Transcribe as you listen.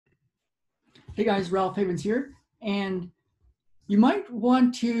Hey guys, Ralph Havens here, and you might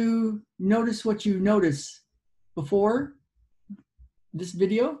want to notice what you notice before this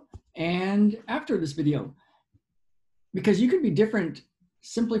video and after this video, because you can be different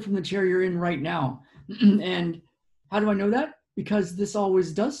simply from the chair you're in right now. And how do I know that? Because this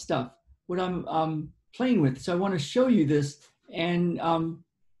always does stuff, what I'm playing with. So I want to show you this and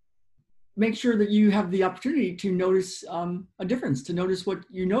make sure that you have the opportunity to notice a difference, to notice what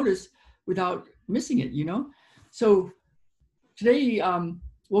you notice without missing it, you know? So today,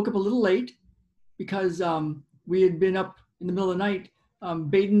 woke up a little late because we had been up in the middle of the night.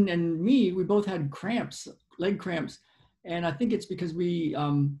 Baden and me, we both had cramps, leg cramps. And I think it's because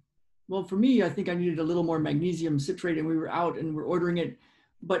well, for me, I think I needed a little more magnesium citrate and we were out and we're ordering it.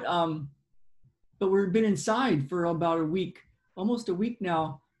 But we've been inside for about a week, almost a week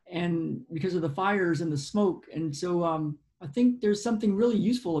now, and because of the fires and the smoke. And so I think there's something really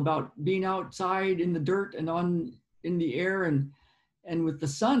useful about being outside in the dirt and in the air and with the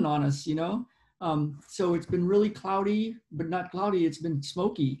sun on us, you know? So it's been really cloudy, but not cloudy, it's been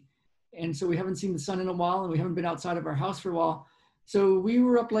smoky. And so we haven't seen the sun in a while and we haven't been outside of our house for a while. So we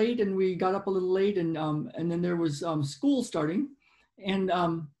were up late and we got up a little late and then there was school starting. And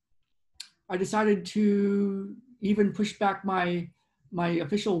I decided to even push back my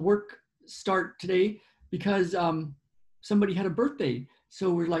official work start today because somebody had a birthday.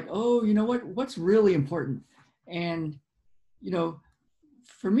 So we're like, oh, you know what? What's really important? And, you know,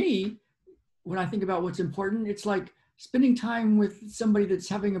 for me, when I think about what's important, it's like spending time with somebody that's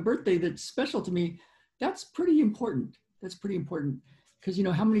having a birthday that's special to me. That's pretty important. That's pretty important. Because, you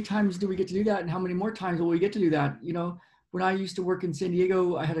know, how many times do we get to do that? And how many more times will we get to do that? You know, when I used to work in San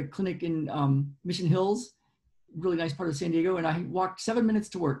Diego, I had a clinic in Mission Hills, really nice part of San Diego. And I walked 7 minutes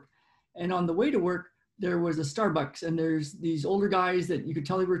to work. And on the way to work, there was a Starbucks and there's these older guys that you could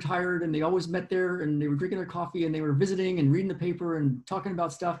tell they were tired and they always met there and they were drinking their coffee and they were visiting and reading the paper and talking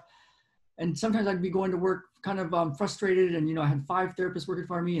about stuff. And sometimes I'd be going to work kind of frustrated and, you know, I had 5 therapists working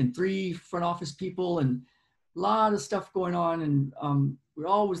for me and 3 front office people and a lot of stuff going on. And we're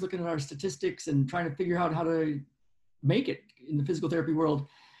always looking at our statistics and trying to figure out how to make it in the physical therapy world.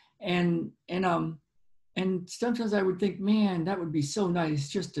 And sometimes I would think, man, that would be so nice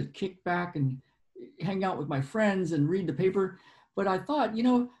just to kick back and hang out with my friends and read the paper. But I thought, you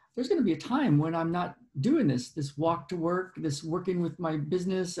know, there's going to be a time when I'm not doing this walk to work, this working with my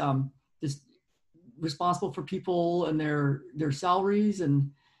business, this responsible for people and their salaries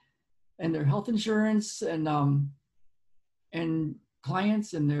and their health insurance and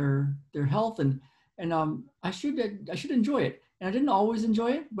clients and their health and I should enjoy it. And I didn't always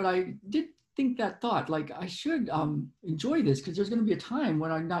enjoy it, but I did think that thought, like I should enjoy this because there's going to be a time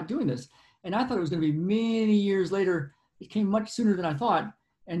when I'm not doing this. And I thought it was going to be many years later. It came much sooner than I thought,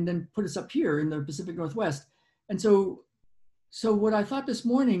 and then put us up here in the Pacific Northwest. And so what I thought this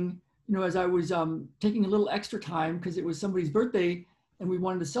morning, you know, as I was taking a little extra time because it was somebody's birthday and we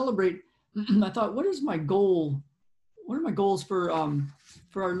wanted to celebrate, I thought, what is my goal? What are my goals for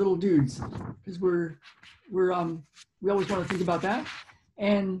our little dudes? Because we always want to think about that.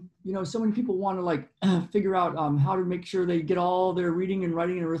 And, you know, so many people want to like figure out how to make sure they get all their reading and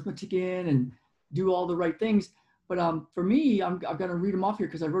writing and arithmetic in and do all the right things. But for me, I've got to read them off here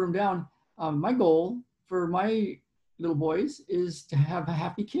because I wrote them down. My goal for my little boys is to have a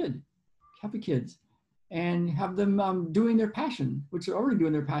happy kids, and have them doing their passion, which they're already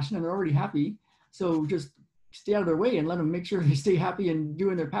doing their passion and they're already happy. So just stay out of their way and let them make sure they stay happy and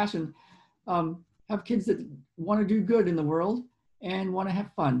doing their passion. Have kids that want to do good in the world and want to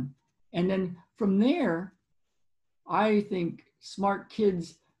have fun. And then from there, I think smart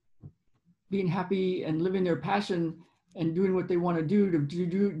kids being happy and living their passion and doing what they want to do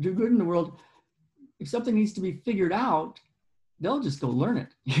do good in the world. If something needs to be figured out, they'll just go learn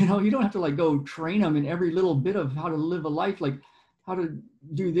it. You know, you don't have to like go train them in every little bit of how to live a life, like how to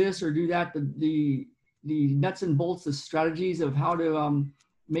do this or do that, the nuts and bolts, the strategies of how to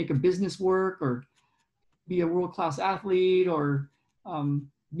make a business work or be a world-class athlete or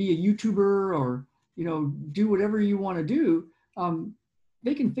be a YouTuber or, you know, do whatever you want to do.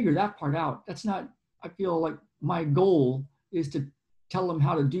 They can figure that part out. That's not, I feel like my goal is to tell them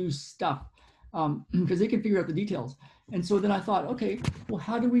how to do stuff because they can figure out the details. And so then I thought, okay, well,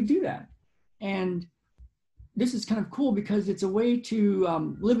 how do we do that? And this is kind of cool because it's a way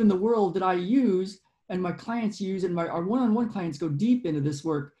to live in the world that I use and my clients use, and our one-on-one clients go deep into this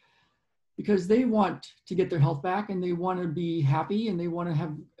work because they want to get their health back and they want to be happy and they want to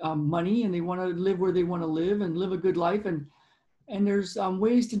have money and they want to live where they want to live and live a good life. And there's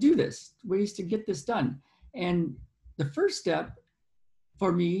ways to do this, ways to get this done. And the first step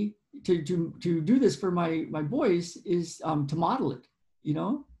for me to do this for my boys is to model it, you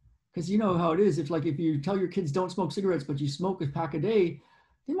know, because you know how it is. If you tell your kids don't smoke cigarettes, but you smoke a pack a day,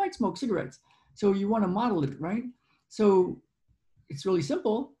 they might smoke cigarettes. So you want to model it, right? So it's really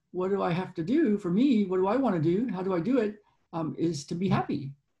simple. What do I have to do for me? What do I want to do? How do I do it? Is to be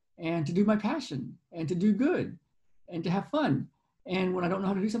happy and to do my passion and to do good and to have fun. And when I don't know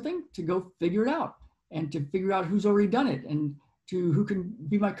how to do something, to go figure it out and to figure out who's already done it and to who can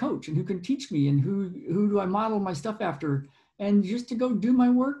be my coach and who can teach me and who do I model my stuff after, and just to go do my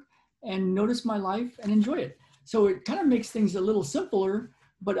work and notice my life and enjoy it. So it kind of makes things a little simpler,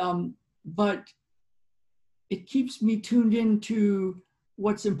 but it keeps me tuned into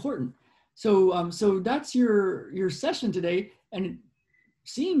what's important. So so that's your session today, and it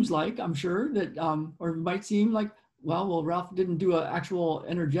seems like, I'm sure that or it might seem like, well, Ralph didn't do an actual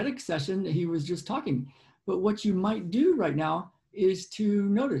energetic session, he was just talking. But what you might do right now is to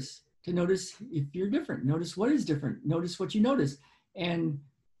notice if you're different, notice what is different, notice what you notice. And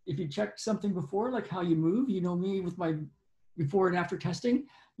if you checked something before, like how you move, you know me with my before and after testing,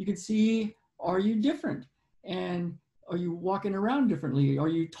 you can see, are you different? And are you walking around differently? Are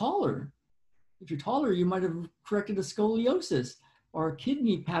you taller? If you're taller, you might have corrected a scoliosis or a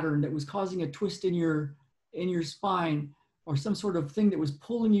kidney pattern that was causing a twist in your spine, or some sort of thing that was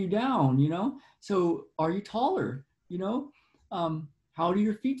pulling you down, you know? So are you taller, you know? How do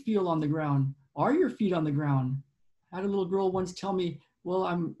your feet feel on the ground? Are your feet on the ground? I had a little girl once tell me,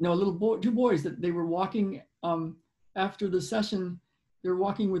 well, two boys that they were walking after the session, they're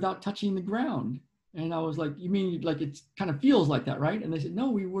walking without touching the ground. And I was like, you mean like it kind of feels like that, right? And they said, no,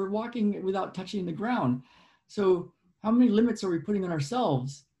 we were walking without touching the ground. So how many limits are we putting on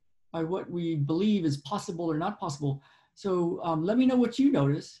ourselves by what we believe is possible or not possible? So let me know what you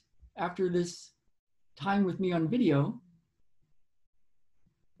notice after this time with me on video.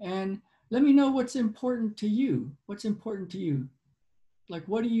 And let me know what's important to you. What's important to you? Like,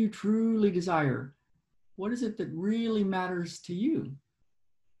 what do you truly desire? What is it that really matters to you?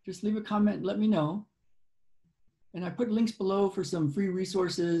 Just leave a comment, let me know. And I put links below for some free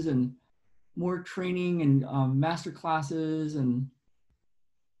resources and more training and master classes and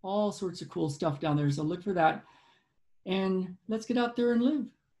all sorts of cool stuff down there. So look for that. And let's get out there and live.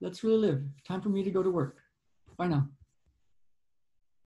 Let's really live. Time for me to go to work. Bye now.